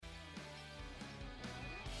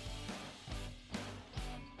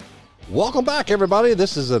Welcome back, everybody.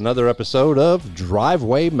 This is another episode of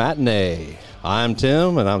Driveway Matinee. I'm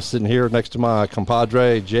Tim, and I'm sitting here next to my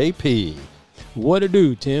compadre, JP. What to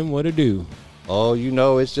do, Tim? What to do? Oh, you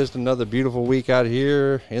know, it's just another beautiful week out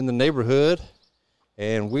here in the neighborhood,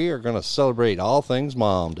 and we are going to celebrate all things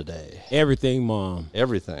mom today. Everything mom.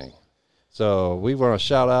 Everything. So we want to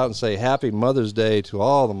shout out and say Happy Mother's Day to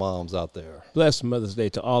all the moms out there. Blessed Mother's Day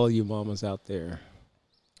to all of you mamas out there.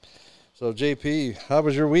 So, JP, how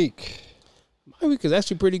was your week? My week is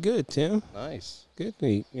actually pretty good, Tim. Nice. Good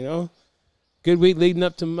week, you know. Good week leading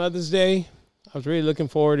up to Mother's Day. I was really looking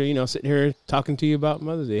forward to, sitting here talking to you about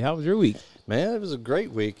Mother's Day. How was your week? Man, it was a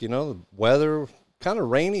great week. You know, the weather kind of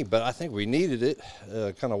rainy, but I think we needed it.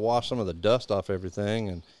 Kind of wash some of the dust off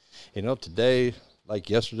everything. And, today,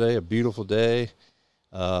 like yesterday, a beautiful day.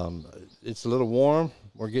 It's a little warm.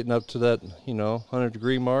 We're getting up to that,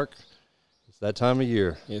 100-degree mark. It's that time of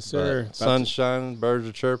year. Yes, sir. Sun's shining, birds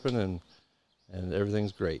are chirping, and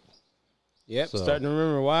everything's great. Yep, so, starting to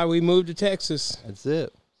remember why we moved to Texas. That's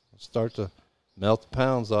it. Start to melt the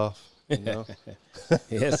pounds off,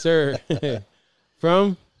 Yes, sir.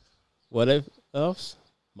 From what else?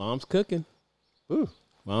 Mom's cooking. Ooh.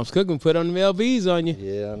 Mom's cooking. Put on the LBs on you.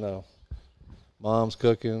 Yeah, I know. Mom's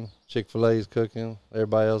cooking. Chick-fil-A's cooking.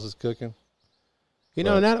 Everybody else is cooking.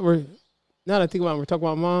 Now that I think about it, we're talking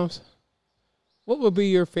about moms. What would be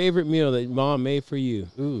your favorite meal that mom made for you?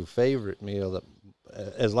 Ooh, favorite meal that,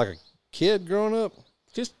 as like a kid growing up?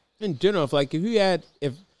 Just in general,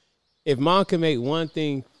 if mom could make one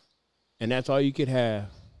thing and that's all you could have,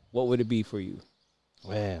 what would it be for you?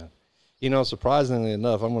 Man, surprisingly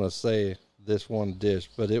enough, I'm going to say this one dish,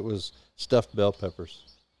 but it was stuffed bell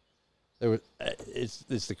peppers.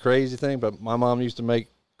 It's the crazy thing, but my mom used to make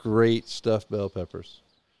great stuffed bell peppers.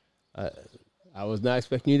 I was not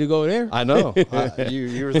expecting you to go there. I know.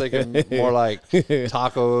 You were thinking more like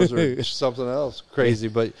tacos or something else crazy.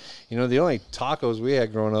 But, the only tacos we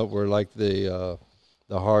had growing up were like the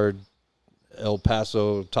hard El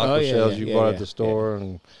Paso taco shells you bought at the store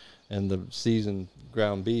and the seasoned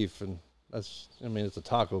ground beef. And it's a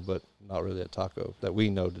taco, but not really a taco that we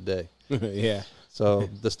know today. Yeah. So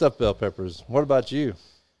the stuffed bell peppers. What about you?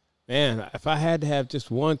 Man, if I had to have just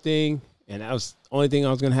one thing, and that was the only thing I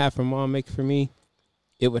was going to have for mom make for me,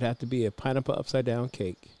 it would have to be a pineapple upside down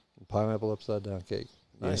cake. Pineapple upside down cake.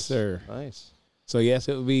 Nice. Yes, sir. Nice. So, yes,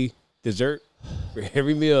 it would be dessert for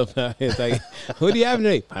every meal. It's like, what do you have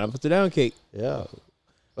today? Pineapple upside down cake. Yeah.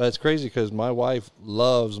 But it's crazy because my wife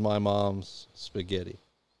loves my mom's spaghetti.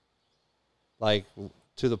 Like,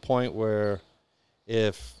 to the point where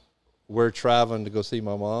if we're traveling to go see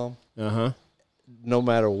my mom, no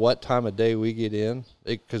matter what time of day we get in,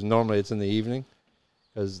 because normally it's in the evening,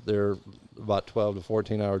 because they're about 12 to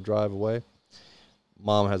 14-hour drive away,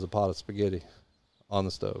 mom has a pot of spaghetti on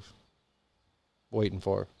the stove waiting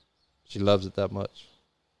for her. She loves it that much.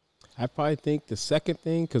 I probably think the second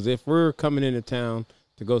thing, because if we're coming into town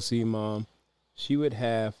to go see mom, she would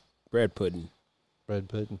have bread pudding. Bread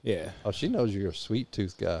pudding? Yeah. Oh, she knows you're a sweet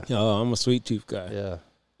tooth guy. Oh, I'm a sweet tooth guy. Yeah.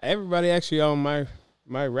 Everybody actually on my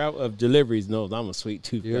route of deliveries knows I'm a sweet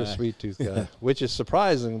tooth guy. You're a sweet tooth guy, which is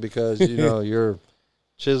surprising because, you're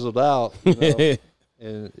chiseled out,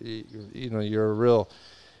 and, you're real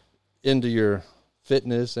into your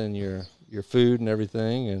fitness and your food and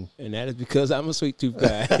everything. And that is because I'm a sweet tooth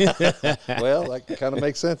guy. Well, that kind of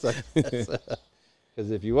makes sense, I guess. Because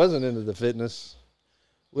if you wasn't into the fitness,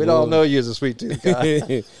 we'd all know you as a sweet tooth guy.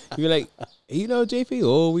 You'd be like, JP?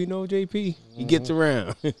 Oh, we know JP. He gets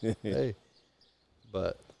around. Hey.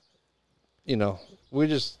 But,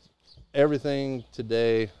 everything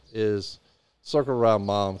today is circled around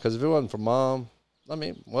mom. Because if it wasn't for mom,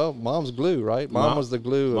 mom's glue, right? Mom was the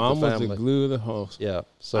glue of the family. Mom was the glue of the house. Yeah.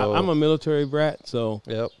 So I'm a military brat, so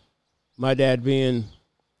my dad being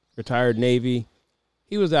retired Navy,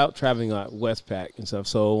 he was out traveling like Westpac and stuff.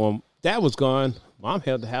 So when dad was gone, mom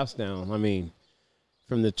held the house down.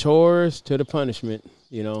 From the chores to the punishment,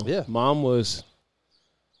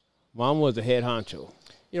 Mom was the head honcho.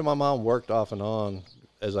 My mom worked off and on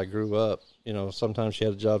as I grew up. Sometimes she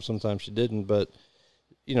had a job, sometimes she didn't. But,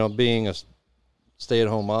 being a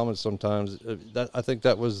stay-at-home mom, and sometimes I think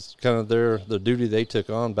that was kind of the duty they took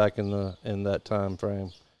on back in that time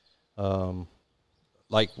frame.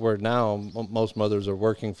 Like where now most mothers are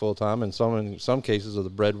working full-time, and in some cases are the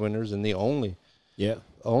breadwinners and the only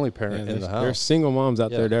parent in the house. There's single moms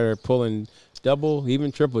out there that are pulling double,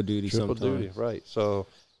 even triple duty sometimes. Triple duty, right. So,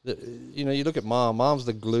 you look at mom. Mom's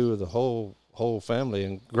the glue of the whole family,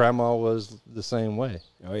 and grandma was the same way.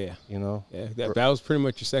 Oh, yeah. Yeah, that was pretty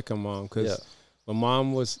much your second mom, because when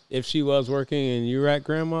mom was, if she was working and you were at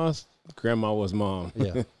grandma's, grandma was mom.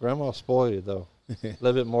 Yeah, grandma spoiled you though, a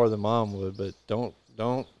little bit more than mom would. But don't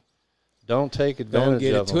take advantage. Don't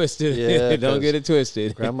get it twisted. Yeah, don't get it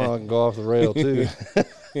twisted. Grandma can go off the rail too.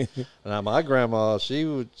 Now my grandma,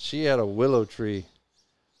 she had a willow tree,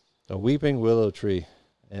 a weeping willow tree,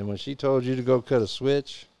 and when she told you to go cut a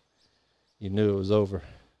switch, you knew it was over.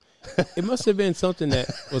 It must have been something that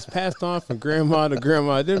was passed on from grandma to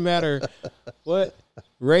grandma. It didn't matter what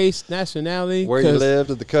race, nationality, where you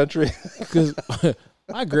lived in the country. Because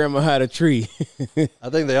my grandma had a tree.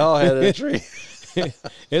 I think they all had a tree. It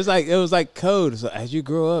was like code. So as you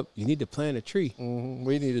grow up, you need to plant a tree. Mm-hmm.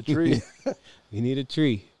 We need a tree. You need a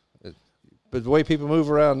tree. But the way people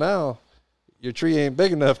move around now, your tree ain't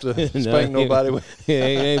big enough to spank nobody with. It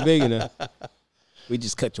ain't big enough. We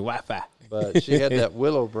just cut your Wi-Fi. But she had that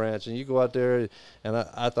willow branch, and you go out there, and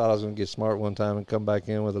I thought I was going to get smart one time and come back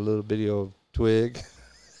in with a little bitty old twig.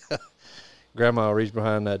 Grandma reached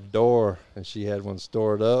behind that door, and she had one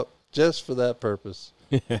stored up just for that purpose.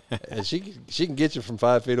 And she can get you from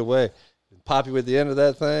 5 feet away. Pop you at the end of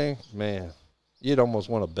that thing, man, you'd almost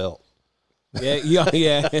want a belt.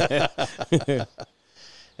 Yeah.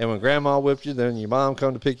 And when Grandma whipped you, then your mom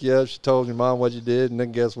come to pick you up. She told your mom what you did, and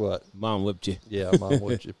then guess what? Mom whipped you. Yeah, Mom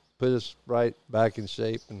whipped you. Put us right back in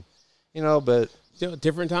shape, and but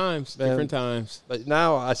different times. But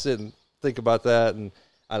now I sit and think about that, and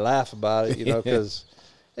I laugh about it, because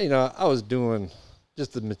I was doing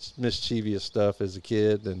just the mischievous stuff as a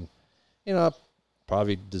kid, and I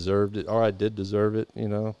probably deserved it, or I did deserve it,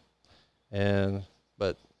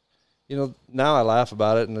 but now I laugh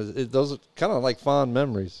about it, and those are kind of like fond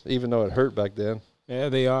memories, even though it hurt back then. Yeah,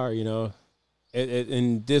 they are.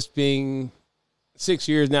 And this being 6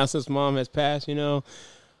 years now since Mom has passed, there are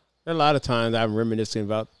a lot of times I'm reminiscing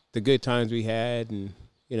about the good times we had, and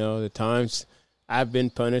the times I've been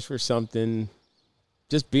punished for something,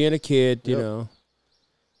 just being a kid. Yep.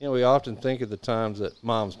 We often think of the times that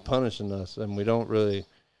Mom's punishing us, and we don't really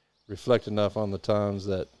reflect enough on the times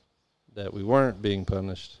that we weren't being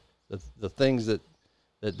punished. The things that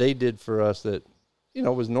they did for us that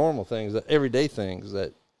was normal things, that everyday things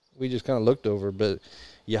that we just kind of looked over, but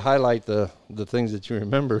you highlight the things that you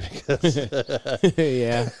remember because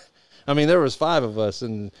yeah. I mean, there was 5 of us,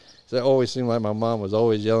 and it always seemed like my mom was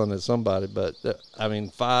always yelling at somebody. But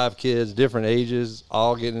 5 kids, different ages,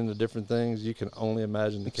 all getting into different things. You can only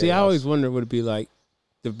imagine the chaos. See, I always wonder what it'd be like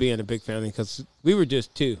to be in a big family, because we were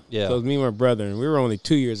just 2. Yeah. So it was me and my brother, and we were only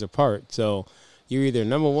 2 years apart. So you're either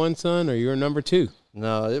number 1 son or you're number 2.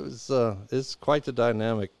 No, it's quite the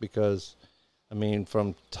dynamic, because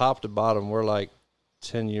from top to bottom we're like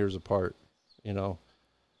 10 years apart, maybe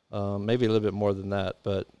a little bit more than that,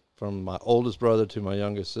 but from my oldest brother to my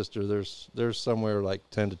youngest sister, there's somewhere like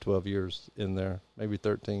 10 to 12 years in there, maybe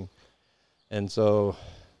 13. And so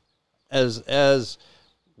as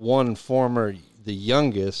one former, the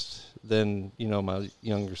youngest, then, my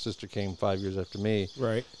younger sister came 5 years after me.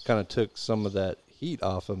 Right. Kind of took some of that heat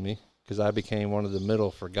off of me, because I became one of the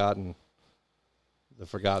middle forgotten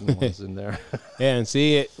ones in there. Yeah, and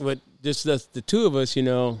see it with just the 2 of us,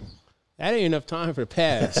 that ain't enough time for the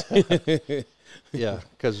past. Yeah,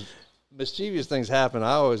 because mischievous things happen.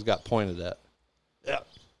 I always got pointed at. Yeah,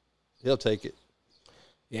 he'll take it.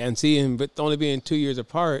 Yeah, and see him, but only being 2 years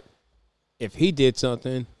apart, if he did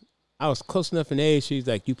something, I was close enough in age. She's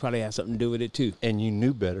like, you probably had something to do with it too. And you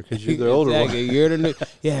knew better because you're the older one. You're the new.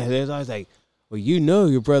 Yeah, there's always like, well,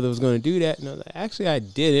 your brother was going to do that. And I was like, actually, I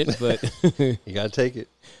didn't, but you got to take it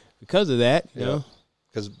because of that. You know,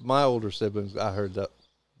 because my older siblings, I heard that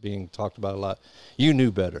being talked about a lot. You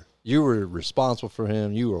knew better. You were responsible for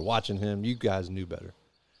him. You were watching him. You guys knew better.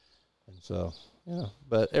 And so,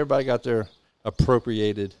 but everybody got their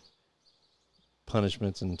appropriated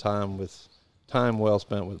punishments and time well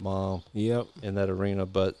spent with Mom. Yep. In that arena.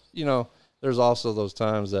 But, there's also those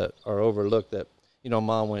times that are overlooked that,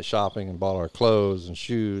 Mom went shopping and bought our clothes and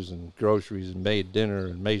shoes and groceries and made dinner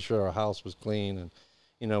and made sure our house was clean.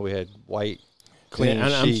 And, we had white, clean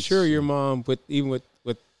sheets. I'm sure your mom, even with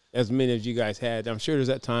as many as you guys had, I'm sure there's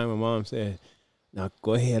that time when Mom said, now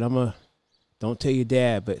go ahead, don't tell your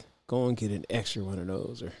dad, but go and get an extra one of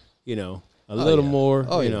those, or, a little more.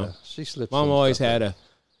 Oh, yeah. She slipped. Mom always had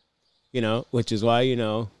which is why,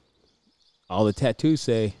 all the tattoos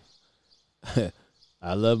say,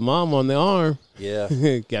 I love Mom on the arm. Yeah.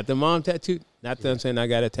 Got the Mom tattoo. Not that I'm saying I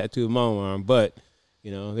got a tattoo of Mom on my arm, but,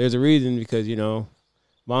 there's a reason, because,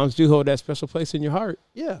 moms do hold that special place in your heart.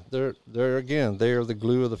 Yeah, they're the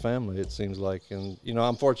glue of the family, it seems like. And,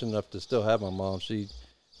 I'm fortunate enough to still have my mom. She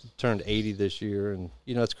turned 80 this year. And,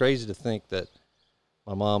 it's crazy to think that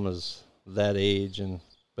my mom is that age.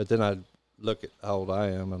 But then I look at how old I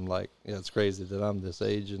am, I'm like, yeah, it's crazy that I'm this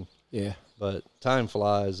age. And yeah, but time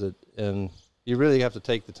flies, and you really have to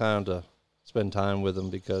take the time to spend time with them,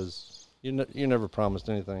 because you're never promised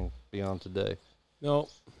anything beyond today. No.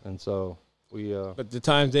 And so we. But the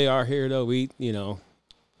times they are here, though,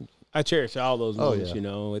 I cherish all those moments.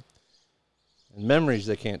 Yeah. And memories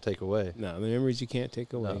they can't take away. No, the memories you can't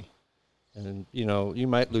take away. No. And you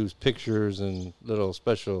might lose pictures and little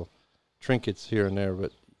special trinkets here and there,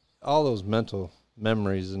 but all those mental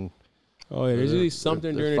memories and. Oh, yeah, there's usually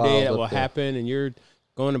something during the day that will happen, and you're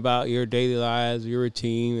going about your daily lives, your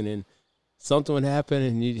routine, and then something would happen,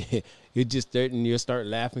 and you just you'll start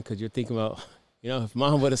laughing because you're thinking about, if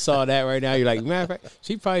Mom would have saw that right now, you're like, matter of fact,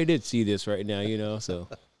 she probably did see this right now, so.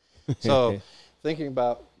 So, thinking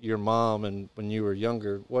about your mom and when you were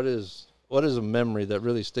younger, what is a memory that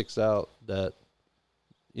really sticks out, that,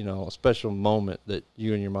 a special moment that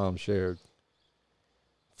you and your mom shared?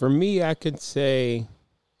 For me, I could say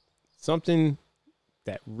something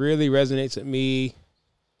that really resonates with me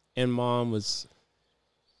and Mom was,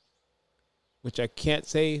 which I can't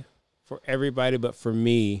say for everybody, but for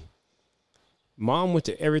me, Mom went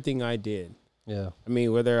to everything I did. Yeah. I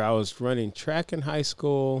mean, whether I was running track in high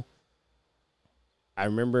school, I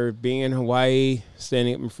remember being in Hawaii,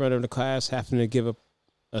 standing up in front of the class, having to give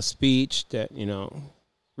a speech that,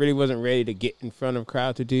 really wasn't ready to get in front of a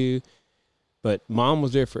crowd to do. But Mom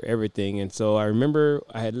was there for everything. And so I remember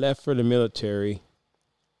I had left for the military,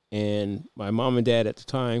 and my mom and dad at the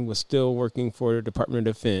time was still working for the Department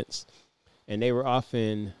of Defense. And they were off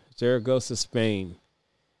in Zaragoza, Spain.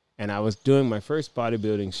 And I was doing my first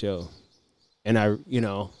bodybuilding show. And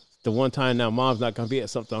the one time now Mom's not going to be at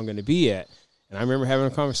something I'm going to be at. And I remember having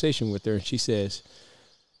a conversation with her, and she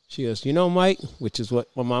goes, Mike, which is what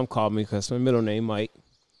my mom called me because my middle name, Mike.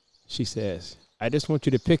 She says, I just want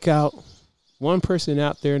you to pick out one person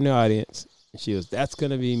out there in the audience. And she goes, that's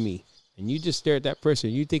going to be me. And you just stare at that person.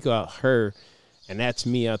 You think about her, and that's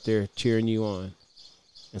me out there cheering you on.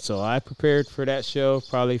 And so I prepared for that show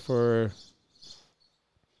probably for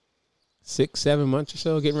 6-7 months or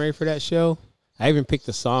so, getting ready for that show. I even picked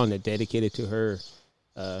a song that dedicated to her.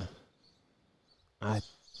 The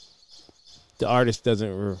artist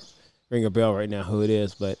doesn't ring a bell right now who it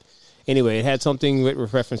is, but anyway, it had something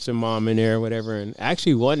with reference to Mom in there or whatever, and I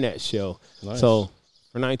actually won that show. Nice. So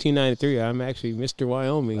for 1993, I'm actually Mr.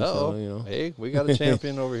 Wyoming. Uh-oh. So, Hey, we got a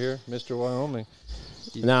champion over here, Mr. Wyoming.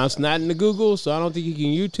 Now, it's not in the Google, so I don't think you can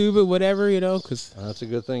YouTube it, whatever, because. That's a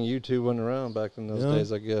good thing YouTube wasn't around back in those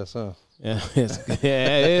days, I guess, huh? Yeah,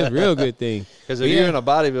 it is a real good thing. Because if you're in a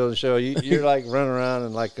bodybuilding show, you're like running around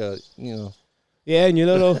in like a, Yeah,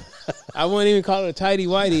 and I wouldn't even call it a tidy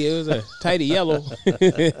whitey. It was a tidy yellow.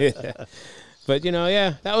 But,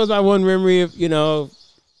 that was my one memory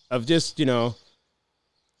of just,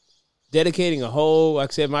 dedicating a whole, like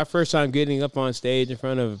I said, my first time getting up on stage in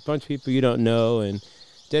front of a bunch of people you don't know and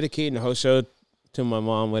dedicating the whole show to my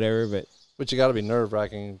mom, whatever. But you got to be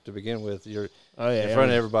nerve-wracking to begin with. You're in front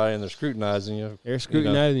of everybody, and they're scrutinizing you. They're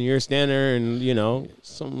scrutinizing you. You're standing there and,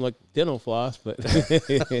 something like dental floss. But, but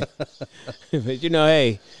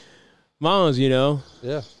hey, moms,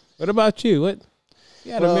 Yeah. What about you? What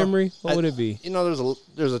you had a memory? What would it be?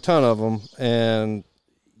 There's a ton of them. And,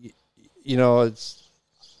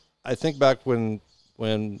 I think back when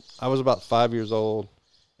I was about 5 years old,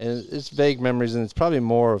 and it's vague memories, and it's probably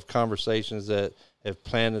more of conversations that have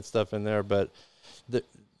planted stuff in there. But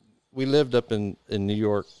we lived up in New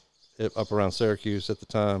York, up around Syracuse at the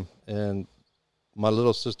time, and my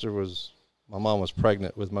mom was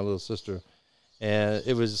pregnant with my little sister, and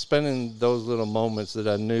it was spending those little moments that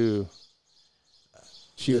I knew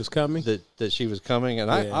she was coming. That she was coming,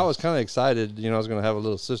 and I was kind of excited. I was going to have a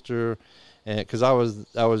little sister. And because I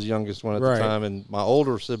was youngest one at the time, and my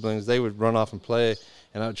older siblings, they would run off and play,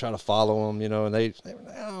 and I would try to follow them, and they were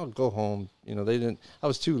like, "I'll go home." They didn't. I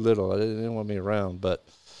was too little. They didn't want me around. But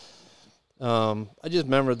I just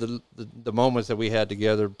remember the moments that we had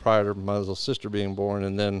together prior to my little sister being born,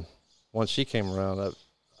 and then once she came around,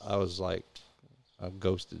 I was like, I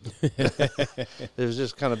ghosted. It was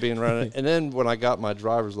just kind of being around. And then when I got my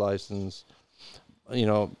driver's license,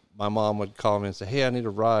 my mom would call me and say, "Hey, I need a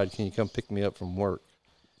ride. Can you come pick me up from work?"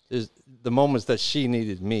 The moments that she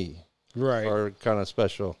needed me are kind of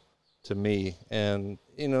special to me. And,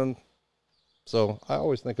 so I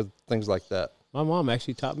always think of things like that. My mom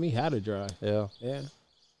actually taught me how to drive. Yeah. Yeah.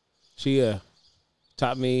 She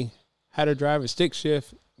taught me how to drive a stick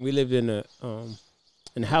shift. We lived in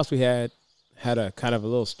the house we had a kind of a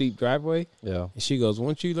little steep driveway. Yeah. And she goes,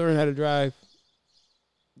 once you learn how to drive,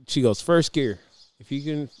 she goes, first gear. If you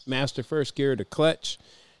can master first gear, the clutch,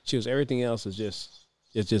 she goes, everything else is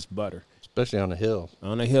just butter. especially on the hill.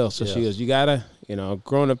 On the hill. So she goes, you gotta,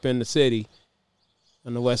 growing up in the city,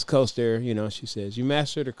 on the West Coast there, she says, you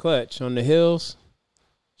master the clutch on the hills.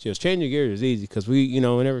 She was changing gears is easy because we,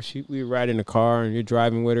 whenever we ride in the car and you're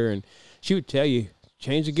driving with her, and she would tell you,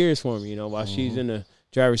 change the gears for me, while she's in the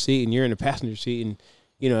driver's seat and you're in the passenger seat. And,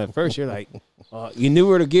 at first you're like, you knew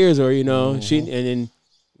where the gears were, and then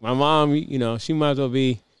my mom, she might as well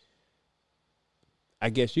be, I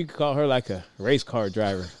guess you could call her like a race car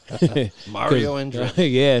driver. Mario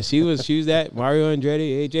Andretti. Yeah, she was that Mario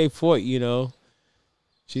Andretti, AJ Foyt,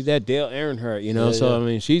 she's that Dale Earnhardt, so, I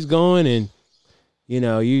mean, she's going and,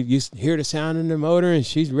 you hear the sound in the motor and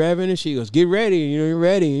she's revving and she goes, get ready. You're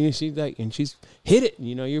ready. And she's like, and she's hit it.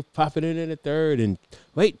 You're popping it in the third and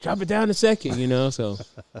wait, drop it down a second, So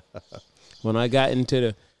when I got into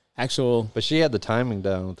the actual. But she had the timing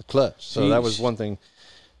down with the clutch. So that was one thing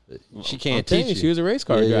she can't teach you. She was a race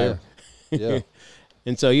car driver. Yeah.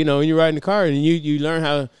 And so, when you're riding the car and you learn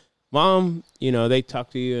how, mom, they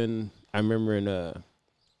talk to you. And I remember in,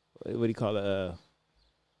 what do you call it?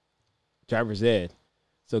 Driver's ed.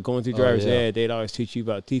 So going through driver's ed, they'd always teach you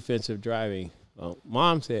about defensive driving. Well,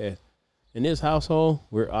 mom said, in this household,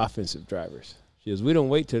 we're offensive drivers. She goes, we don't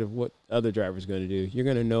wait till what other driver's going to do. You're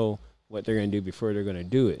going to know what they're going to do before they're going to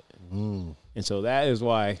do it. And so that is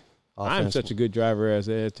why I'm such a good driver as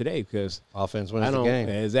today, because offense wins the game.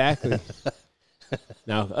 Exactly.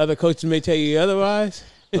 Now, other coaches may tell you otherwise.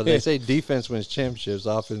 But they say defense wins championships,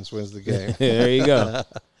 offense wins the game. There you go.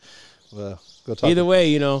 Well, go talk. Either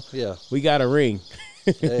way, we got a ring.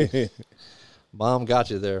 Hey, mom got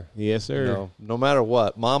you there. Yes, sir. No matter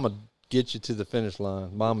what, mom would get you to the finish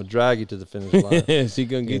line. Mom would drag you to the finish line. She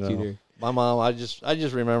gonna get you there. My mom, I just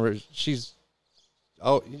remember she's,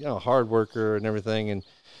 hard worker and everything, and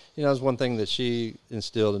it was one thing that she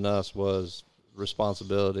instilled in us was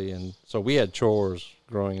responsibility, and so we had chores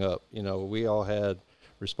growing up. We all had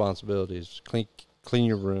responsibilities: clean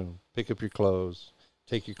your room, pick up your clothes,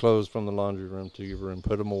 take your clothes from the laundry room to your room,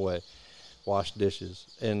 put them away, wash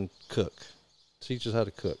dishes, and cook. Teach us how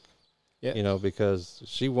to cook. Yeah. Because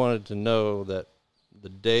she wanted to know that the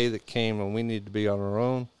day that came when we needed to be on our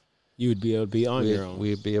own, you would be able to be on your own.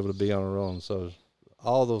 We'd be able to be on our own. So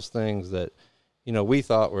all those things that, we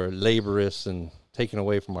thought were laborious and taken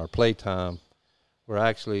away from our playtime were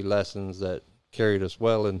actually lessons that carried us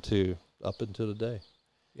well up until the day.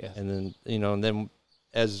 Yeah. And then,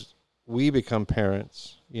 as we become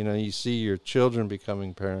parents, you see your children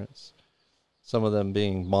becoming parents, some of them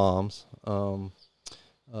being moms, and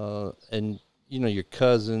your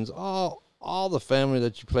cousins, all the family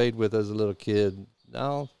that you played with as a little kid.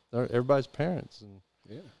 Now everybody's parents, and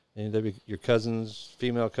your cousins,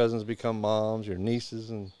 female cousins, become moms. Your nieces,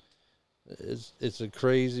 and it's a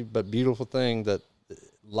crazy but beautiful thing that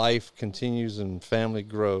life continues and family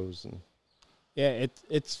grows. And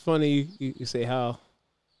it's funny you say how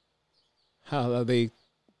they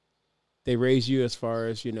raise you as far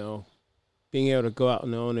as being able to go out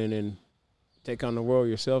and own and take on the world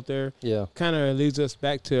yourself there. Yeah. Kind of leads us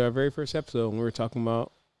back to our very first episode when we were talking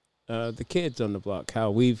about the kids on the block,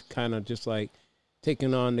 how we've kind of just like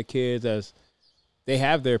taken on the kids as they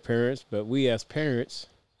have their parents, but we as parents.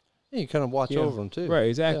 Yeah, you kind of watch over them too. Right,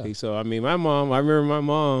 exactly. Yeah. So, I remember my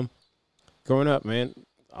mom growing up, man,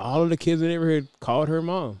 all of the kids in the neighborhood called her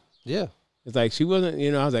mom. Yeah. It's like she wasn't,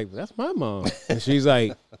 I was like, that's my mom. And she's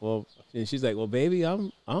like, well, baby,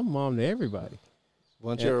 I'm mom to everybody.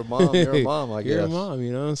 Once you're a mom, you're a mom, I guess. You're a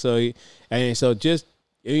mom, So just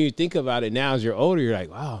when you think about it now as you're older, you're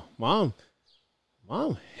like, wow, mom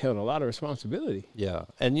held a lot of responsibility. Yeah.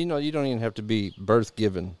 And, you don't even have to be birth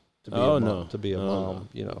given to be a mom. To be a mom,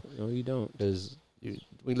 No, you don't. Because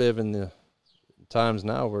we live in the times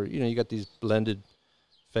now where, you got these blended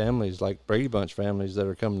families, like Brady Bunch families that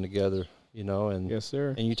are coming together, and yes,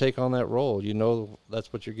 sir. And you take on that role.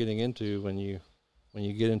 That's what you're getting into when you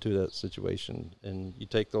get into that situation, and you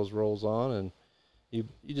take those roles on, and you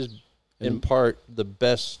just impart the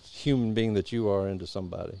best human being that you are into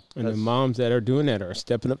somebody. And the moms that are doing that are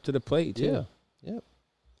stepping up to the plate too. Yeah, yeah.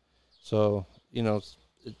 So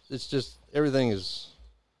it's just everything is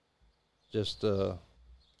just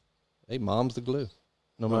hey, mom's the glue.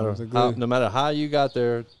 No matter how you got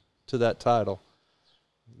there to that title,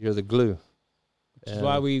 you're the glue. Which is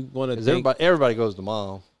why we want to. Everybody goes to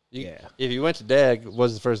mom. If you went to dad,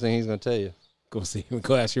 what's the first thing he's going to tell you?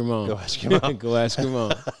 Go ask your mom. Go ask your mom. Go ask your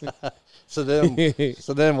mom. So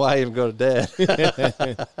then why even go to dad?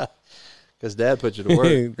 Because dad put you to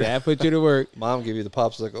work. Dad put you to work. Mom give you the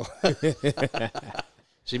popsicle.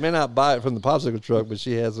 She may not buy it from the popsicle truck, but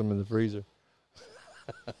she has them in the freezer.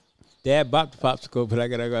 Dad bought the popsicle, but I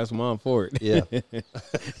got to ask Mom for it. Yeah.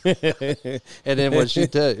 And then when she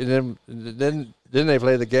tell, and then they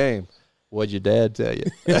play the game. What'd your dad tell you?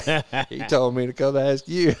 He told me to come ask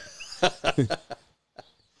you.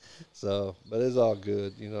 So, but it's all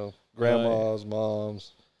good, you know. Grandmas,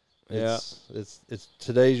 moms. It's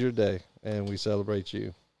today's your day, and we celebrate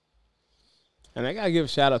you. And I gotta give a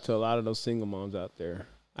shout out to a lot of those single moms out there.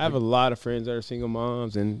 I have a lot of friends that are single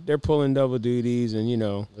moms, and they're pulling double duties, and you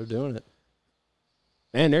know they're doing it.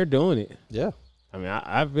 Man, they're doing it. Yeah. I mean,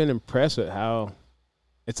 I've been impressed with how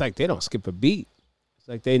it's like they don't skip a beat. It's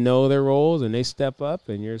like they know their roles and they step up,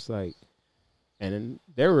 and you're just like, and then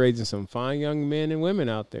they're raising some fine young men and women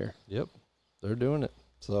out there. Yep, they're doing it.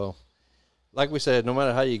 So, like we said, no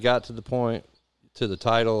matter how you got to the point, to the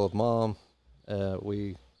title of mom,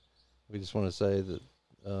 we just want to say that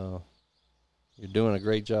you're doing a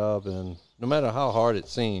great job, and no matter how hard it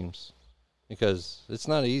seems, because it's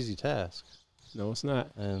not an easy task. No, it's not.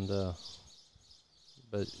 And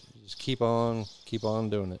but just keep on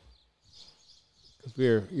doing it.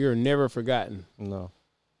 Because you're never forgotten. No.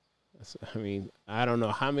 I mean, I don't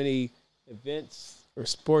know how many events or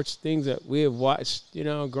sports things that we have watched, you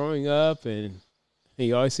know, growing up, and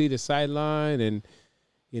you always see the sideline and,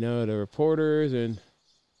 you know, the reporters, and,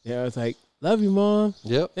 you know, it's like, love you, Mom.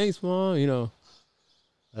 Yep. Thanks, Mom, you know.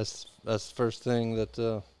 That's the first thing that,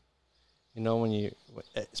 you know, when you,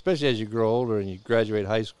 especially as you grow older and you graduate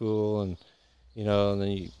high school and, you know, and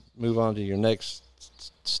then you move on to your next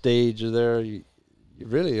stage of there, you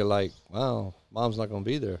really are like, wow, Mom's not going to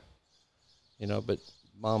be there. You know, but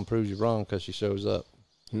Mom proves you wrong because she shows up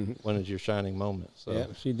when it's your shining moment. So, yeah,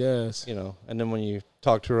 she does. You know, and then when you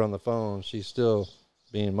talk to her on the phone, she's still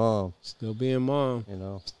being Mom. Still being Mom. You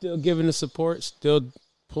know. Still giving the support, still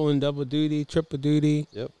pulling double duty, triple duty.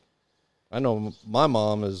 Yep. I know my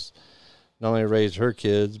mom has not only raised her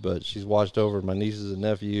kids, but she's watched over my nieces and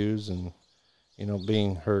nephews and, you know,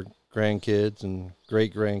 being her grandkids and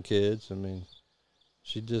great-grandkids. I mean,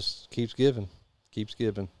 she just keeps giving.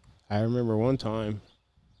 I remember one time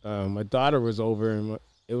my daughter was over, and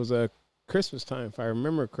it was a Christmas time, if I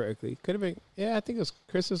remember correctly. Could have been, I think it was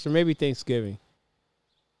Christmas or maybe Thanksgiving.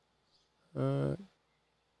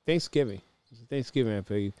 Thanksgiving. It was Thanksgiving, I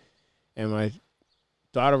believe. And my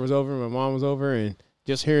daughter was over, my mom was over, and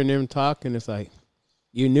just hearing them talk, and it's like,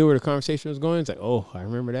 you knew where the conversation was going. It's like, oh, I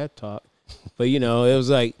remember that talk. But, you know, it was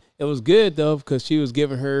like, it was good, though, because she was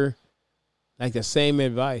giving her, like, the same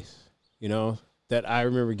advice, you know, that I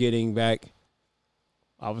remember getting back,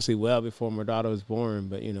 obviously well before my daughter was born.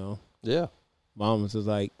 But, you know, yeah, Mom was just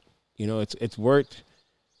like, you know, it's worked.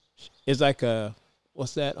 It's like a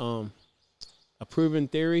proven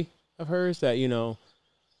theory of hers that, you know,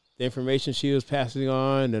 the information she was passing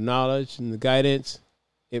on, the knowledge and the guidance,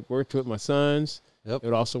 it worked with my sons. Yep. It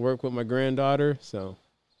would also work with my granddaughter. So,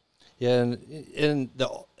 yeah, and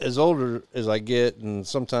as older as I get, and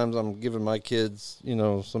sometimes I'm giving my kids, you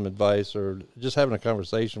know, some advice or just having a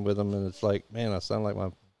conversation with them, and it's like, man, I sound like my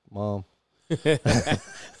mom.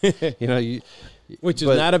 You know, which is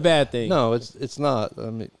not a bad thing. No, it's not. I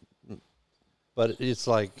mean, but it's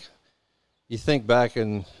like you think back,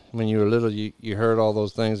 and when you were little, you heard all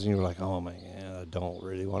those things, and you were like, oh man, I don't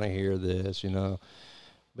really want to hear this, you know.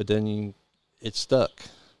 But then it stuck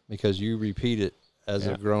because you repeat it as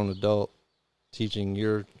a grown adult, teaching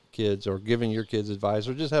your kids or giving your kids advice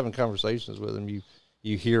or just having conversations with them.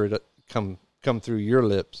 You hear it come through your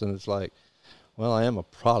lips, and it's like, well, I am a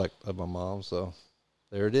product of my mom, so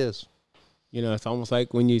there it is. You know, it's almost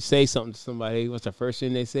like when you say something to somebody, what's the first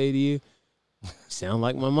thing they say to you? You sound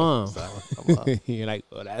like my mom. Sound like my mom. You're like,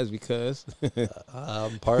 well, that's because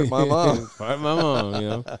I'm part of my mom. Part of my mom, you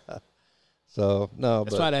know. So, no.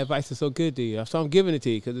 That's why that advice is so good to you. So I'm giving it to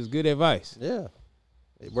you because it's good advice. Yeah.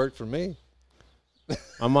 It worked for me.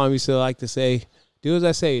 My mom used to like to say, do as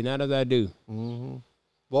I say, not as I do. Mm-hmm.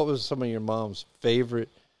 What was some of your mom's favorite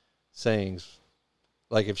sayings?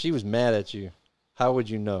 Like if she was mad at you, how would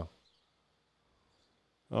you know?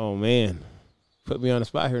 Oh, man. Put me on the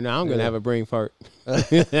spot here. Now I'm going to have a brain fart.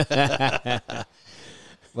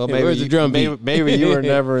 Well, hey, where's the drum beat? Maybe you were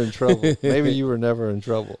never in trouble. Maybe you were never in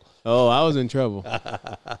trouble. Oh, I was in trouble.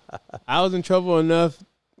 I was in trouble enough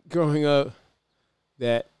growing up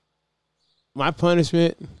that my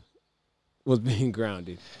punishment was being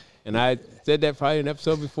grounded. And I said that probably in an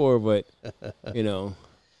episode before, but, you know.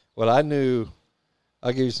 Well, I knew,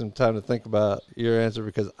 I'll give you some time to think about your answer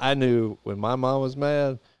because I knew when my mom was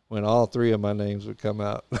mad, when all three of my names would come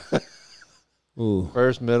out. Ooh.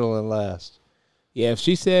 First, middle, and last. Yeah, if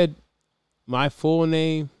she said my full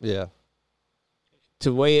name. Yeah. To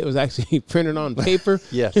the way it was actually printed on paper.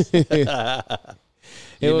 Yes.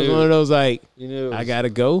 It was one of those like, you knew I gotta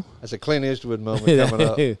go. That's a Clint Eastwood moment coming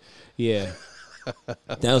up. Yeah.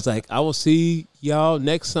 That was like, I will see y'all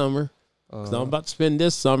next summer. Because I'm about to spend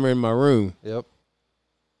this summer in my room. Yep.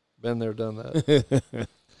 Been there, done that.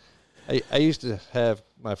 I used to have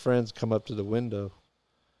my friends come up to the window.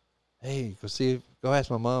 Hey, go ask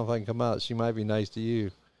my mom if I can come out. She might be nice to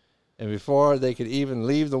you. And before they could even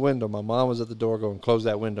leave the window, my mom was at the door going, close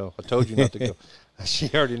that window. I told you not to go. She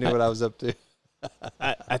already knew what I was up to.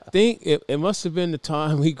 I think it must have been the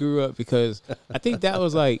time we grew up, because I think that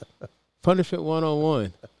was like punishment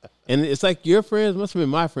 101. And it's like your friends must have been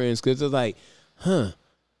my friends, because it's like,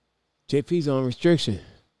 JP's on restriction.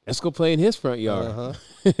 Let's go play in his front yard.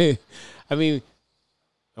 Uh-huh. I mean,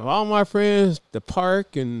 of all my friends, the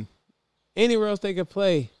park and anywhere else they could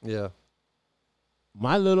play. Yeah.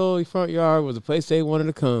 My little front yard was the place they wanted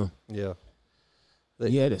to come. Yeah.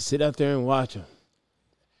 You had to sit out there and watch them.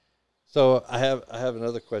 So I have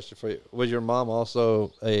another question for you. Was your mom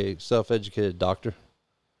also a self-educated doctor?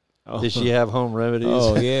 Oh. Did she have home remedies?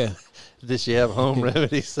 Oh, yeah. Did she have home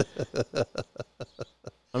remedies?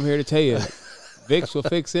 I'm here to tell you, Vicks will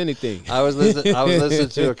fix anything. I was listening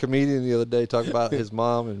to a comedian the other day talk about his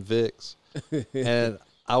mom and Vicks, and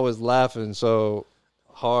I was laughing so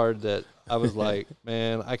hard that I was like,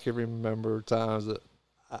 man, I can remember times that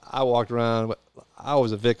I walked around, I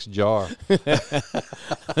was a Vicks jar.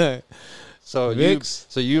 So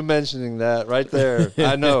you mentioning that right there,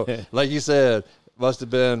 I know, like you said, must have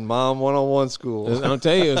been mom 101 school. I'll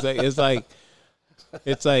tell you,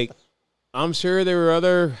 it's like, I'm sure there were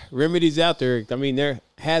other remedies out there. I mean, there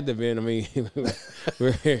had to have been. I mean,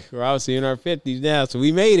 we're obviously in our 50s now, so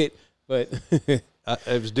we made it. But it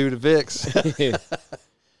was due to Vicks.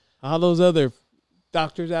 All those other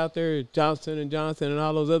doctors out there, Johnson & Johnson and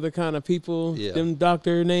all those other kind of people, them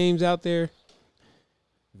doctor names out there,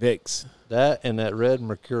 Vicks. That and that red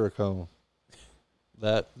mercurochrome.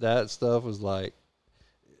 That stuff was like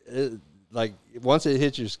once it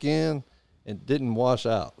hit your skin, it didn't wash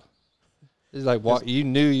out. It's like you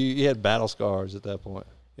knew you had battle scars at that point.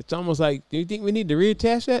 It's almost like, do you think we need to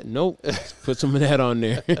reattach that? Nope. Put some of that on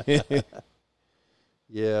there.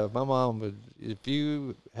 Yeah, my mom would, if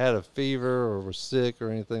you had a fever or were sick or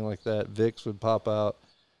anything like that, Vicks would pop out.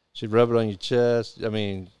 She'd rub it on your chest. I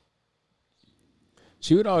mean,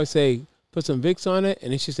 she would always say, put some Vicks on it,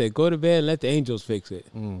 and then she'd say, go to bed and let the angels fix it.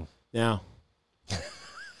 Now,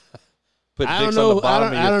 put Vicks on the bottom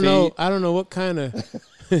of your feet. I don't know what kind of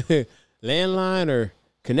landline or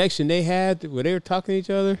connection they had where they were talking to each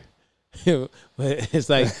other. But it's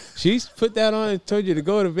like she's put that on and told you to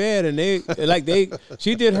go to bed, and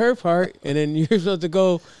she did her part, and then you're supposed to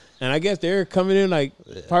go, and I guess they're coming in like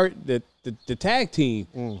part the tag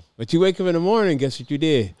team. But you wake up in the morning, guess what you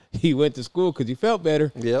did? You went to school because you felt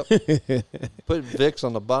better. Yep. Put Vicks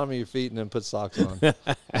on the bottom of your feet and then put socks on.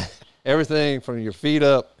 Everything from your feet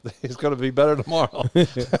up is going to be better tomorrow.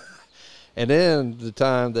 And then the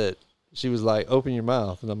time that she was like, open your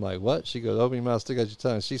mouth. And I'm like, what? She goes, open your mouth, stick out your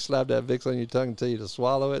tongue. She slapped that Vicks on your tongue and tell you to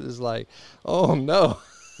swallow it. It's like, oh, no.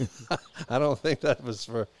 I don't think that was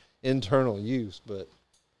for internal use, but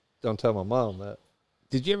don't tell my mom that.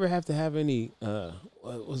 Did you ever have to have any,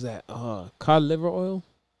 what was that, cod liver oil?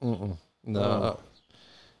 No.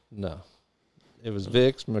 No. It was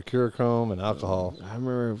Vicks, mercurochrome, and alcohol. I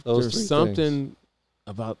remember there was something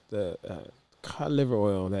about the cod liver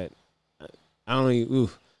oil that I don't even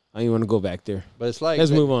want to go back there. But it's like,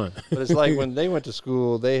 let's move on. But it's like when they went to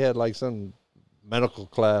school, they had like some medical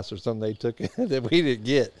class or something they took that we didn't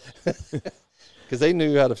get because they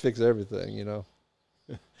knew how to fix everything. You know.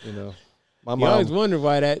 My mom. I always wondered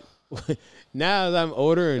why that. Now as I'm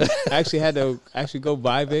older and actually had to go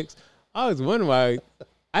buy Vicks, I always wondered why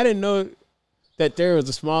I didn't know that there was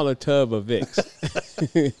a smaller tub of Vicks.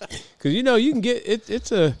 Because you can get it.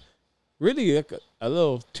 It's a really like a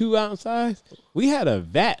little 2-ounce size. We had a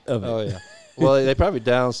vat of it. Oh yeah. Well, they probably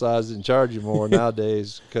downsized and charge you more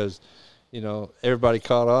nowadays because everybody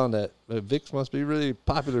caught on that Vicks must be really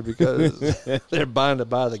popular because they're buying it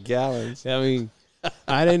by the gallons. I mean,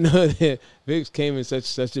 I didn't know that Vicks came in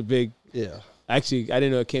such a big. Yeah. Actually, I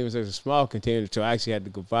didn't know it came in such a small container, so I actually had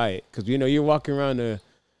to go buy it because you're walking around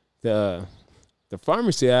the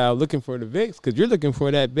pharmacy aisle looking for the Vicks because you're looking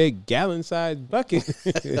for that big gallon-sized bucket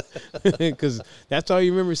because that's all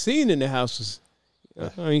you remember seeing in the house.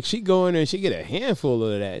 I mean, she'd go in there and she'd get a handful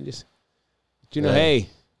of that. Just, hey.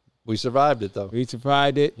 We survived it, though. We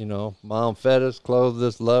survived it. Mom fed us, clothed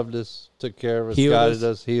us, loved us, took care of us, guided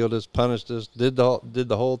us, healed us, punished us, did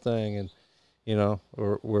the whole thing, and,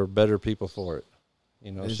 we're better people for it.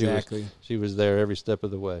 Exactly. She was there every step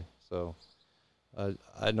of the way. So,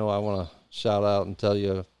 I know I want to shout out and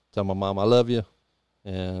tell my mom I love you,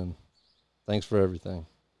 and thanks for everything.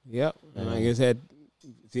 Yep. And like I said,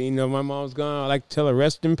 my mom's gone. I like to tell her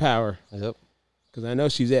rest in power. Yep. Because I know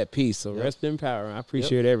she's at peace. So rest in power. I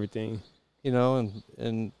appreciate everything. You know,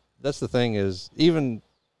 and that's the thing is, even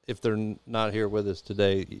if they're not here with us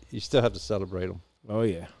today, you still have to celebrate them. Oh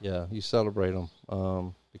yeah. Yeah, you celebrate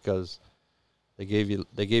them because they gave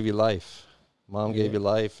you life. Mom gave you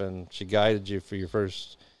life, and she guided you for your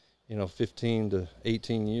first, 15 to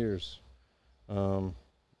 18 years, and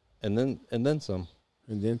then some.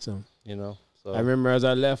 And then some. So I remember as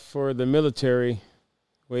I left for the military,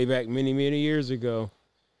 way back many years ago,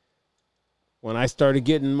 when I started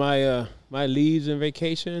getting my my leaves and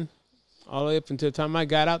vacation, all the way up until the time I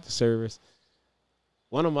got out the service.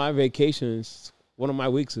 One of my vacations, one of my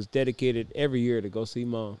weeks was dedicated every year to go see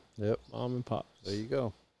Mom. Yep. Mom and Pop. There you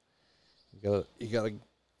go.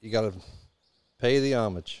 You gotta pay the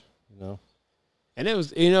homage, And it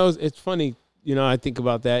was, it's funny, I think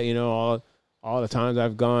about that, all the times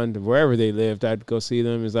I've gone to wherever they lived, I'd go see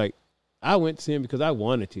them. It's like, I went to see them because I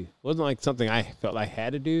wanted to. It wasn't like something I felt I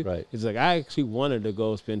had to do. Right. It's like I actually wanted to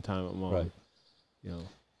go spend time with Mom. Right.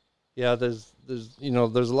 Yeah, there's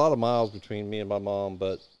a lot of miles between me and my mom,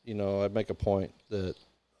 but I make a point that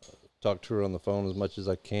talk to her on the phone as much as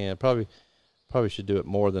I can. Probably should do it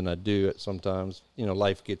more than I do it sometimes.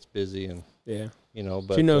 Life gets busy and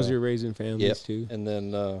but she knows you're raising families too. And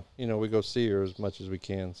then we go see her as much as we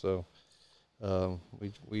can. So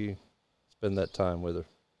we spend that time with her.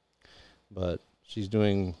 But she's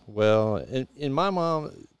doing well. And my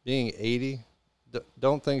mom being 80,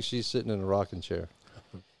 don't think she's sitting in a rocking chair.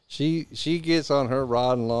 She gets on her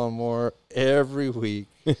rod and lawnmower every week.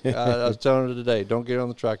 I was telling her today, don't get on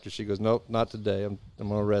the tractor. She goes, nope, not today. I'm going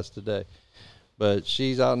to rest today. But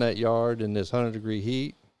she's out in that yard in this 100-degree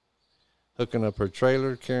heat, hooking up her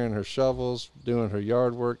trailer, carrying her shovels, doing her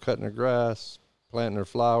yard work, cutting her grass, planting her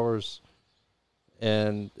flowers.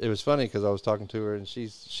 And it was funny because I was talking to her, and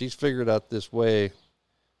she's figured out this way.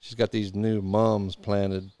 She's got these new mums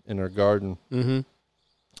planted in her garden. Mm-hmm.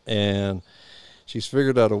 And she's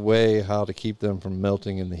figured out a way how to keep them from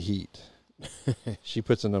melting in the heat. She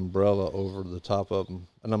puts an umbrella over the top of them.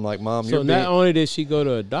 And I'm like, Mom, so not only did she go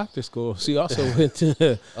to a doctor school, she also went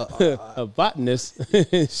to a botanist.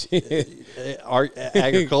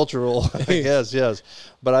 Agricultural, I guess, yes.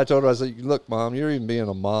 But I told her, I said, look, Mom, you're even being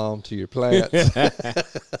a mom to your plants.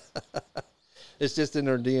 It's just in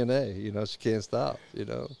her DNA. She can't stop.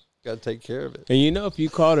 Got to take care of it. And if you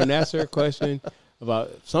called and asked her a question about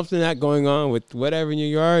something not going on with whatever in your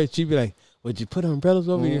yard, she'd be like, would you put umbrellas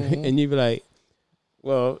over your head? And you'd be like,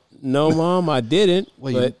 well, no, Mom, I didn't.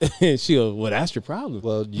 But she goes, well, that's your problem.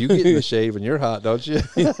 Well, you get in the shade when you're hot, don't you?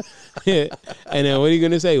 Yeah. And then what are you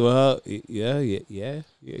going to say? Well, yeah,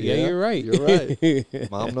 you're right. You're right.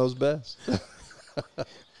 Mom knows best.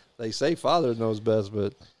 They say father knows best,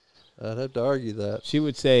 but I'd have to argue that. She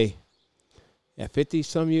would say, at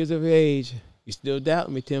 50-some years of age, you still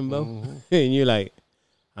doubt me, Timbo. Mm-hmm. And you're like,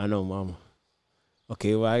 I know, Mama.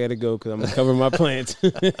 Okay, well, I got to go because I'm going to cover my plants.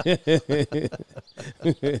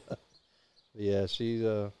 Yeah, it's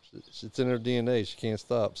in her DNA. She can't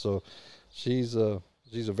stop. So she's a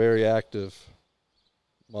very active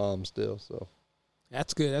mom still. So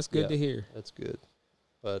that's good. That's good to hear. That's good.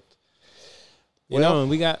 But and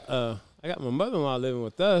we got I got my mother-in-law living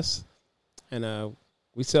with us, and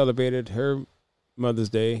we celebrated her Mother's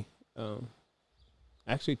Day.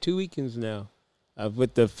 Actually, 2 weekends now.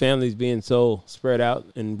 With the families being so spread out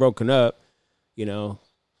and broken up,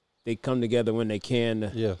 they come together when they can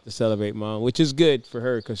to celebrate Mom, which is good for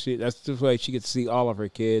her because that's the way she gets to see all of her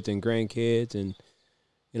kids and grandkids, and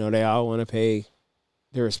they all want to pay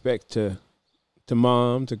their respect to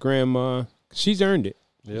Mom, to Grandma. She's earned it.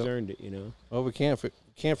 She's earned it. Well, we can't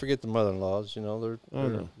forget the mother-in-laws.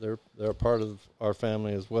 They're a part of our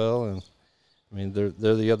family as well, and I mean they're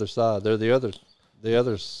the other side. They're the other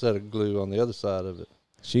set of glue on the other side of it.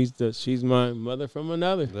 She's my mother from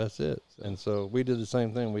another. That's it. And so we did the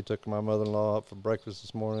same thing. We took my mother-in-law up for breakfast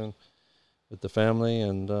this morning with the family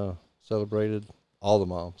and celebrated all the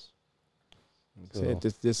moms. So.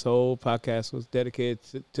 This whole podcast was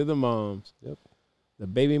dedicated to the moms. Yep. The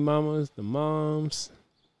baby mamas, the moms,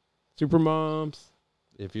 super moms.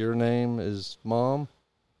 If your name is Mom,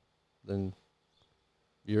 then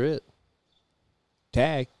you're it.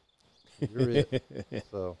 Tag. You're it.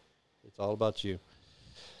 So it's all about you.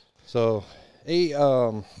 So, hey,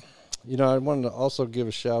 I wanted to also give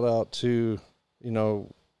a shout out to, we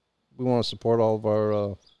want to support all of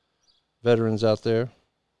our veterans out there.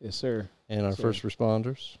 Yes, sir. and our first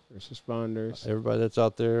responders. Everybody that's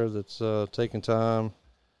out there that's taking time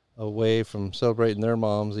away from celebrating their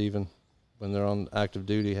moms, even when they're on active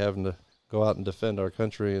duty, having to go out and defend our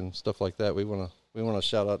country and stuff like that. We want to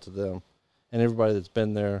shout out to them and everybody that's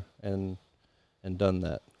been there and done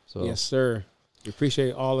that. So yes, sir. We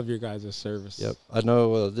appreciate all of your guys' service. Yep. I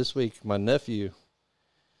know this week my nephew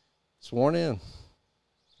sworn in.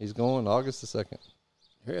 He's going August the 2nd.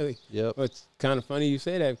 Really? Yep. Well, it's kind of funny you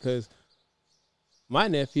say that because my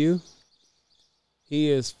nephew, he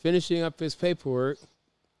is finishing up his paperwork,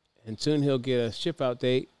 and soon he'll get a ship-out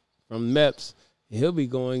date from MEPS. And he'll be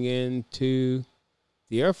going into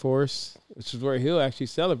the Air Force, which is where he'll actually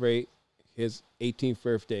celebrate his 18th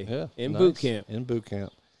birthday in boot camp. In boot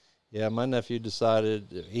camp. Yeah, my nephew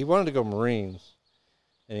decided he wanted to go Marines,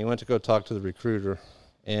 and he went to go talk to the recruiter,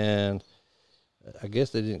 and I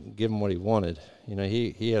guess they didn't give him what he wanted. You know,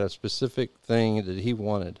 he had a specific thing that he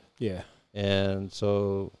wanted. Yeah. And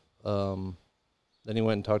so then he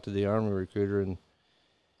went and talked to the Army recruiter, and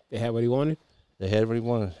they had what he wanted? They had what he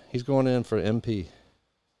wanted. He's going in for MP.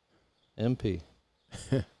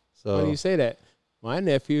 So why do you say that? My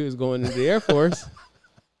nephew is going to the Air Force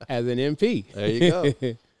as an MP. There you go.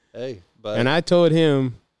 Hey, but and I told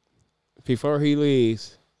him before he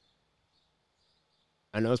leaves,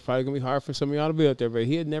 I know it's probably going to be hard for some of y'all to be out there, but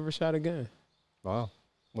he had never shot a gun. Wow.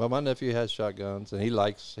 Well, my nephew has shotguns, and he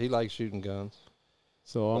likes shooting guns.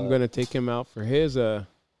 So I'm going to take him out for his,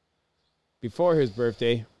 before his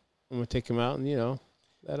birthday. I'm going to take him out and,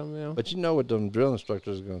 let him, But you know what them drill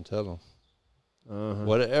instructors are going to tell him. Uh-huh.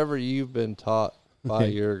 Whatever you've been taught by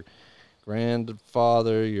your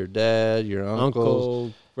grandfather, your dad, your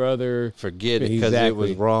uncle, brother. Forget it because it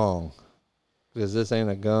was wrong. Because this ain't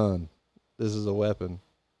a gun. This is a weapon.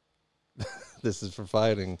 This is for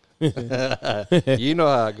fighting. You know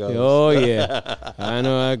how it goes. Oh, yeah. I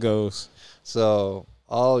know how it goes. So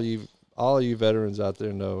all you veterans out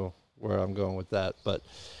there know where I'm going with that. But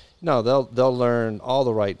no, they'll learn all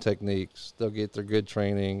the right techniques. They'll get their good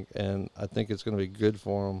training, and I think it's going to be good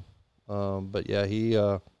for them. But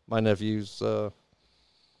yeah, my nephew's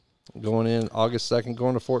going in August 2nd,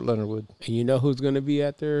 going to Fort Leonard Wood. And you know who's going to be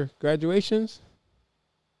at their graduations?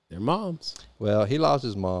 Their moms. Well, he lost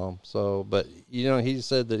his mom, but he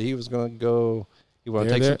said that he was going to go. He wanted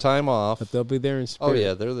to take some time off. But they'll be there in spirit. Oh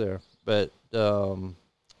yeah, they're there. But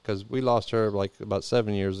because we lost her like about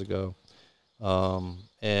 7 years ago,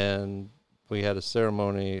 and we had a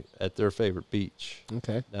ceremony at their favorite beach.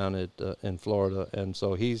 Okay. Down at in Florida, and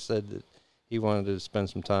so he said that he wanted to spend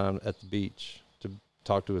some time at the beach to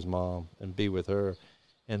talk to his mom and be with her,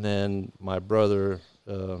 and then my brother.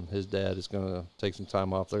 His dad is going to take some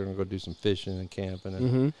time off. They're going to go do some fishing and camping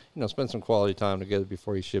and, spend some quality time together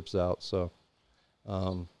before he ships out. So,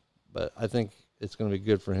 but I think it's going to be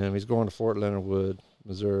good for him. He's going to Fort Leonard Wood,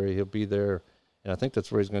 Missouri. He'll be there. And I think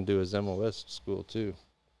that's where he's going to do his MOS school too.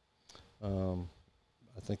 I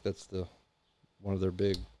think that's one of their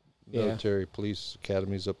big military police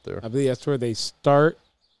academies up there. I believe that's where they start.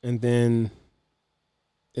 And then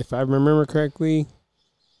if I remember correctly,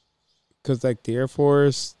 because like the Air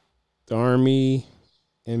Force, the Army,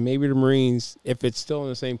 and maybe the Marines, if it's still in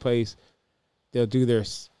the same place, they'll do their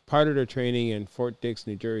part of their training in Fort Dix,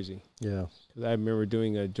 New Jersey. Yeah. Because I remember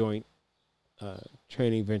doing a joint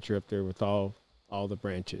training venture up there with all the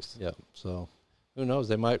branches. Yeah. So who knows?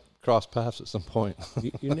 They might cross paths at some point.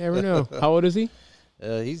 You never know. How old is he?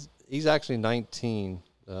 He's actually 19.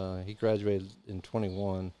 He graduated in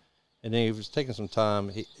 21. And then he was taking some time.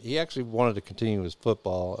 He actually wanted to continue his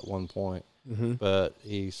football at one point, but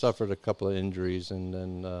he suffered a couple of injuries, and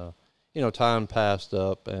then time passed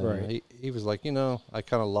up, and he was like, I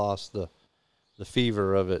kind of lost the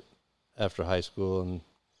fever of it after high school,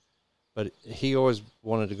 but he always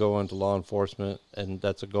wanted to go into law enforcement, and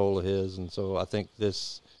that's a goal of his, and so I think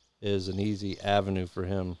this is an easy avenue for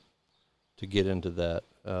him to get into that.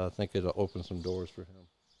 I think it'll open some doors for him.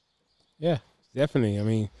 Yeah, definitely. I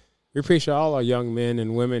mean, we appreciate all our young men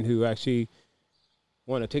and women who actually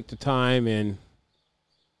want to take the time and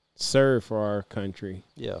serve for our country.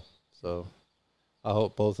 Yeah. So I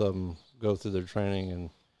hope both of them go through their training and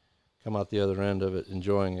come out the other end of it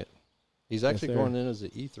enjoying it. He's actually going in as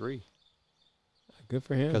an E3. Good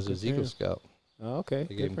for him. Because he's Eagle Scout. Oh, okay.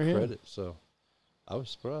 They gave him credit. So I was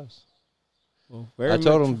surprised. Well, I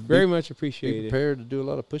told him very much appreciated. Be prepared to do a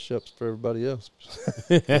lot of push-ups for everybody else.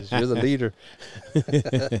 'Cause you're the leader.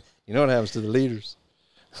 You know what happens to the leaders.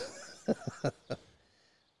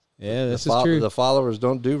 Yeah, this is true. The followers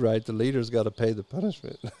don't do right. The leaders got to pay the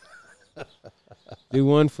punishment.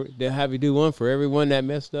 They'll have you do one for everyone that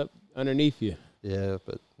messed up underneath you. Yeah,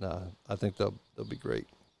 but no, I think they'll be great.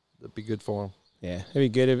 that'd be good for them. Yeah, it'd be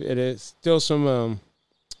good. It is still some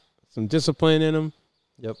discipline in them.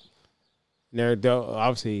 Yep. And they'll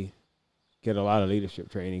obviously get a lot of leadership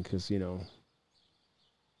training because, the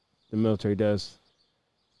military does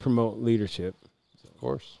promote leadership. Of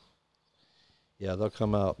course. Yeah, they'll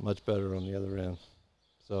come out much better on the other end.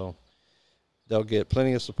 So they'll get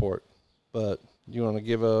plenty of support. But you want to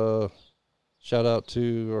give a shout out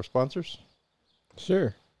to our sponsors?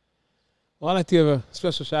 Sure. Well, I'd like to give a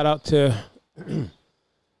special shout out to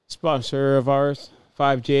sponsor of ours,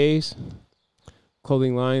 5J's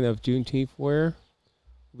clothing line of Juneteenth wear.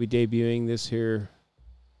 We'll be debuting this here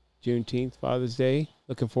Juneteenth, Father's Day.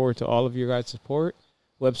 Looking forward to all of your guys' support.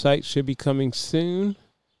 Website should be coming soon.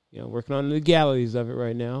 Working on the legalities of it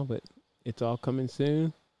right now, but it's all coming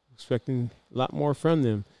soon. Expecting a lot more from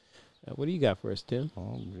them. What do you got for us, Tim?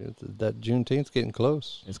 Oh, that Juneteenth's getting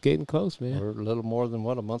close. It's getting close, man. We're a little more than,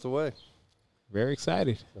 a month away. Very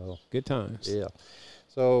excited. So, good times. Yeah.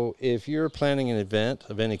 So if you're planning an event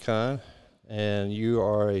of any kind and you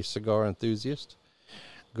are a cigar enthusiast,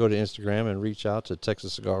 go to Instagram and reach out to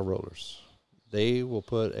Texas Cigar Rollers. They will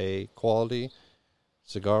put a quality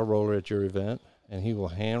cigar roller at your event, and he will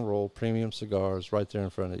hand roll premium cigars right there in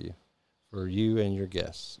front of you for you and your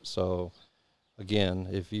guests. So, again,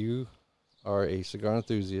 if you are a cigar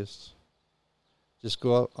enthusiast, just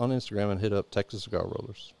go out on Instagram and hit up Texas Cigar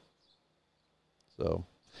Rollers. So,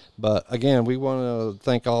 but again, we want to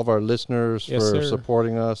thank all of our listeners for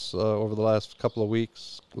supporting us over the last couple of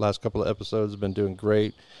weeks. Last couple of episodes have been doing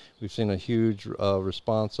great. We've seen a huge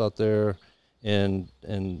response out there in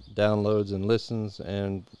downloads and listens.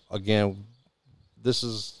 And again, this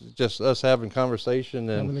is just us having conversation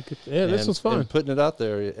this was fun. And putting it out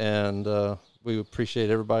there. And we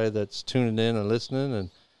appreciate everybody that's tuning in and listening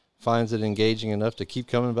and finds it engaging enough to keep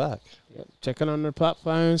coming back. Yep. Checking on their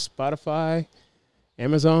platforms, Spotify,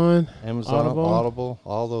 Amazon, Audible,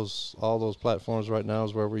 all those platforms right now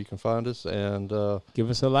is where you can find us. And give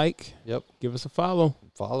us a like. Yep. Give us a follow.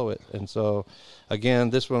 Follow it. And so, again,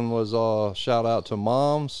 this one was all shout out to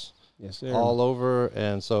moms. Yes, sir. All over.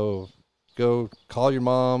 And so go call your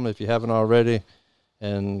mom if you haven't already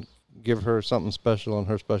and give her something special on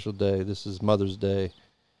her special day. This is Mother's Day.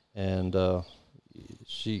 And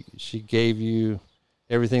she gave you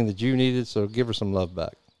everything that you needed, so give her some love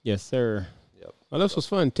back. Yes, sir. Yep. Well, this was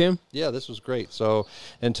fun, Tim. Yeah, this was great. So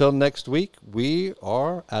until next week, we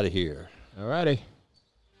are out of here. All righty.